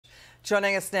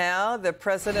Joining us now, the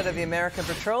president of the American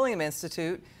Petroleum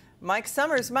Institute, Mike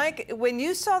Sommers. Mike, when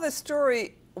you saw this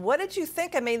story, what did you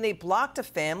think? I mean, they blocked a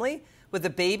family with a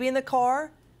baby in the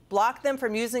car, blocked them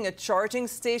from using a charging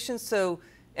station so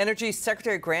Energy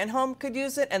Secretary Granholm could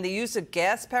use it, and they used a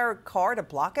gas-powered car to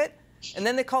block it, and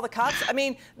then they call the cops. I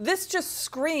mean, this just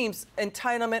screams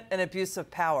entitlement and abuse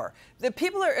of power. The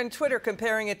people are on Twitter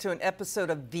comparing it to an episode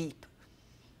of Veep.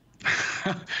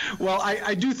 Well,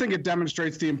 I do think it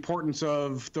demonstrates the importance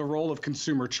of the role of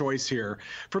consumer choice here.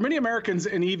 For many Americans,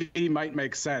 an EV might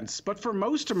make sense, but for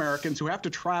most Americans who have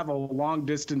to travel long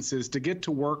distances to get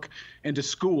to work and to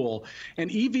school,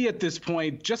 an EV at this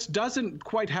point just doesn't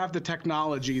quite have the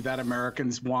technology that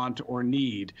Americans want or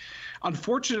need.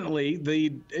 Unfortunately,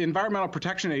 the Environmental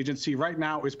Protection Agency right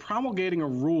now is promulgating a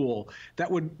rule that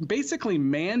would basically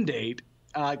mandate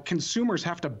consumers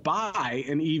have to buy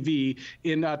an EV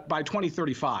by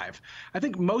 2035. I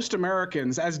think most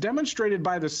Americans, as demonstrated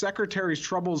by the Secretary's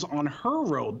troubles on her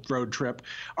road trip,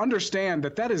 understand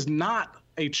that that is not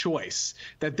a choice,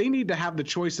 that they need to have the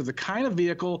choice of the kind of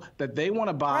vehicle that they want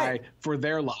to buy for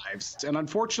their lives. And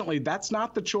unfortunately, that's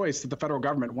not the choice that the federal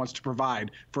government wants to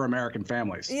provide for American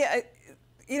families. Yeah,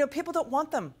 you know, people don't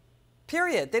want them.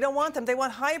 Period. They don't want them. They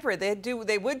want hybrid.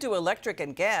 They would do electric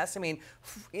and gas. I mean,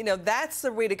 you know, that's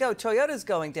the way to go. Toyota's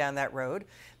going down that road.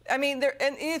 I mean,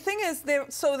 and the thing is,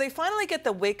 so they finally get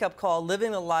the wake-up call,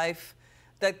 living the life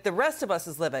that the rest of us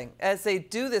is living, as they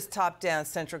do this top-down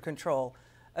central control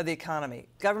of the economy.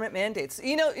 Government mandates.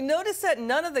 You know, notice that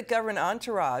none of the government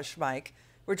entourage, Mike,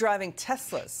 were driving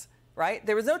Teslas, right?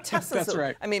 There was no Teslas. That's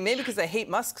right. I mean, maybe because they hate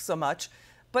Musk so much,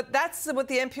 but that's what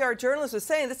the NPR journalist was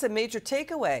saying. That's a major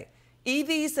takeaway.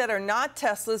 EVs that are not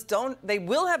Teslas they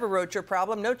will have a road trip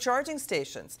problem, no charging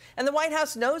stations. And the White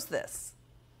House knows this.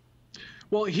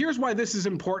 Well, here's why this is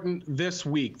important this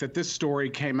week that this story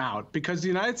came out, because the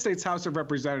United States House of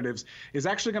Representatives is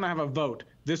actually going to have a vote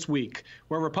this week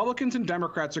where Republicans and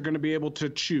Democrats are going to be able to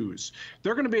choose.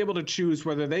 They're going to be able to choose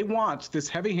whether they want this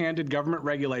heavy-handed government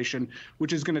regulation,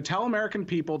 which is going to tell American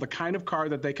people the kind of car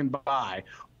that they can buy,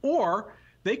 or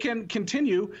they can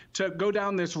continue to go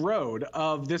down this road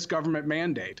of this government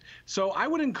mandate. So I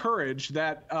would encourage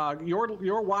that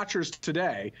your watchers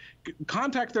today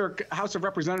contact their House of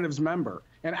Representatives member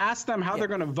and ask them how they're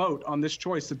going to vote on this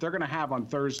choice that they're going to have on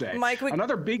Thursday. Mike,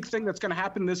 another big thing that's going to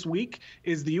happen this week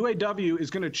is the UAW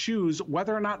is going to choose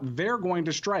whether or not they're going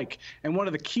to strike. And one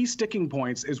of the key sticking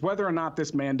points is whether or not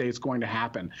this mandate is going to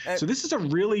happen. So this is a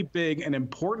really big and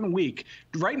important week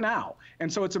right now.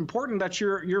 And so it's important that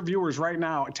your viewers right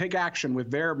now take action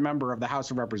with their member of the House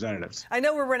of Representatives. I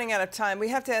know we're running out of time. We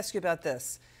have to ask you about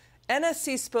this.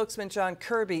 NSC spokesman John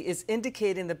Kirby is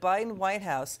indicating the Biden White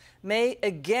House may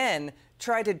again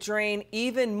try to drain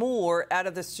even more out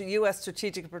of the U.S.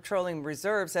 Strategic Petroleum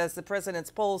Reserves as the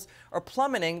president's polls are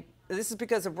plummeting. This is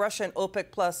because of Russia and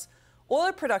OPEC Plus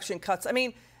oil production cuts. I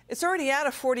mean, it's already at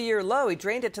a 40-year low. He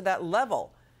drained it to that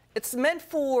level. It's meant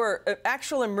for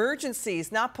actual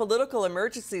emergencies, not political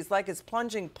emergencies like his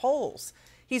plunging polls.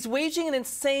 He's waging an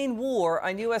insane war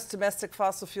on U.S. domestic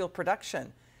fossil fuel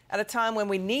production at a time when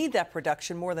we need that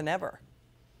production more than ever.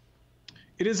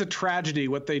 It is a tragedy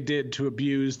what they did to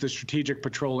abuse the Strategic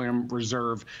Petroleum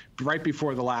Reserve right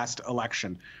before the last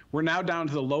election. We're now down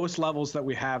to the lowest levels that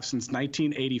we have since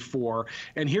 1984.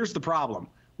 And here's the problem.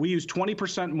 We use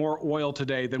 20% more oil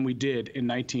today than we did in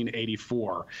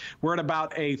 1984. We're at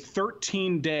about a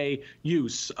 13-day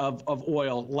use of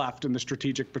oil left in the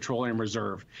Strategic Petroleum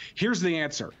Reserve. Here's the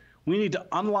answer. We need to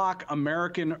unlock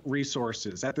American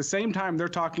resources. At the same time, they're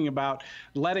talking about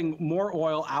letting more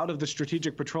oil out of the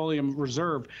Strategic Petroleum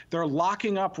Reserve. They're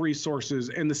locking up resources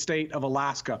in the state of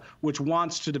Alaska, which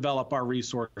wants to develop our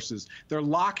resources. They're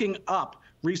locking up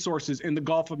resources in the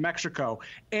Gulf of Mexico,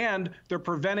 and they're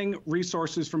preventing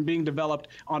resources from being developed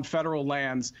on federal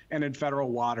lands and in federal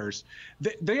waters.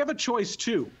 They have a choice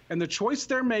too, and the choice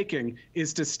they're making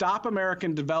is to stop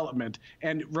American development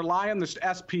and rely on this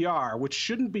SPR, which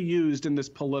shouldn't be used in this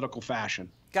political fashion.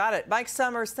 Got it. Mike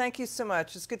Sommers, thank you so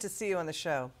much. It's good to see you on the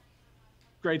show.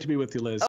 Great to be with you, Liz.